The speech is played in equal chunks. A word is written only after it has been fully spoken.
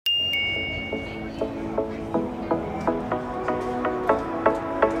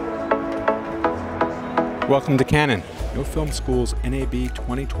Welcome to Canon. No Film School's NAB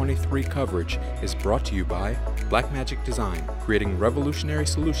 2023 coverage is brought to you by Blackmagic Design, creating revolutionary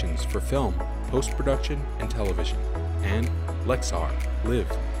solutions for film, post-production, and television, and Lexar,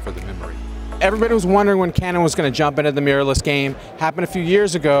 live for the memory. Everybody was wondering when Canon was going to jump into the mirrorless game. Happened a few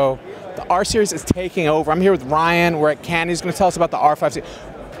years ago. The R series is taking over. I'm here with Ryan. We're at Canon. He's going to tell us about the R5 C.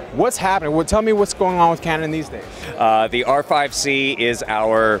 What's happening? Well, tell me what's going on with Canon these days. The R5 C is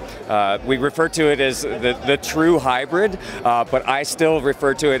our, we refer to it as the true hybrid, but I still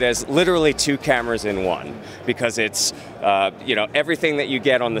refer to it as literally two cameras in one, because it's you know, everything that you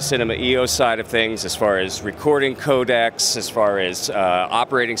get on the Cinema EOS side of things, as far as recording codecs, as far as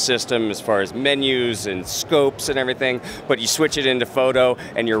operating system, as far as menus and scopes and everything, but you switch it into photo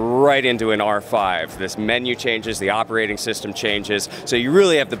and you're right into an R5. This menu changes, the operating system changes, so you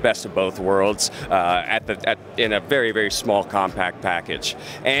really have the best of both worlds in a very, very small compact package.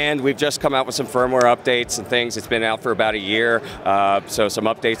 And we've just come out with some firmware updates and things. It's been out for about a year, so some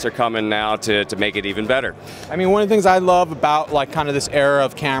updates are coming now to make it even better. I mean, one of the things I love about like kind of this era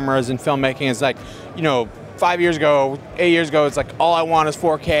of cameras and filmmaking is, like, you know, 5 years ago, 8 years ago, it's like all I want is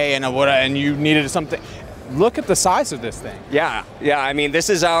 4K and you needed something. Look at the size of this thing. Yeah, I mean, this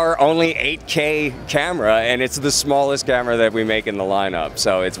is our only 8K camera, and it's the smallest camera that we make in the lineup.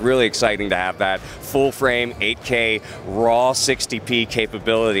 So it's really exciting to have that full frame 8K raw 60p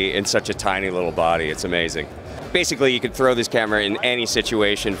capability in such a tiny little body. It's amazing. Basically, you could throw this camera in any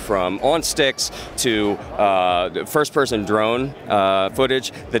situation, from on sticks to first-person drone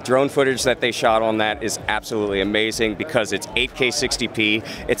footage. The drone footage that they shot on that is absolutely amazing because it's 8K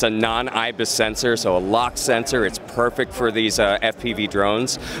 60p. It's a non-IBIS sensor, so a lock sensor. It's perfect for these FPV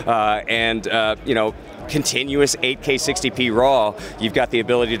drones, you know, continuous 8K 60p raw. You've got the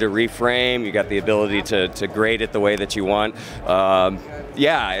ability to reframe, you've got the ability to grade it the way that you want.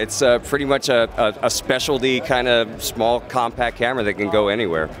 Yeah, it's pretty much a specialty kind of small compact camera that can go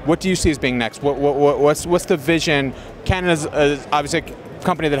anywhere. What do you see as being next? What's the vision? Canon is obviously a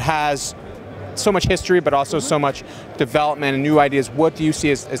company that has so much history, but also so much development and new ideas. What do you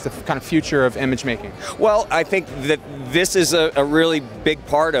see as the kind of future of image making? Well, I think that this is a really big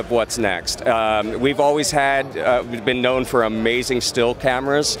part of what's next. We've always we've been known for amazing still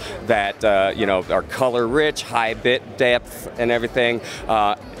cameras that you know, are color rich, high bit depth and everything.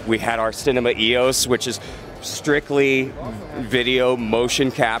 We had our Cinema EOS, which is strictly video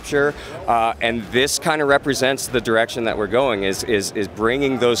motion capture, and this kind of represents the direction that we're going, is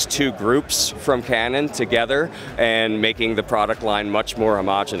bringing those two groups from Canon together and making the product line much more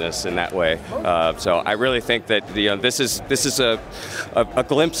homogeneous in that way. So I really think that this is a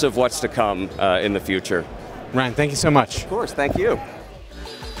glimpse of what's to come in the future. Ryan, thank you so much. Of course, thank you.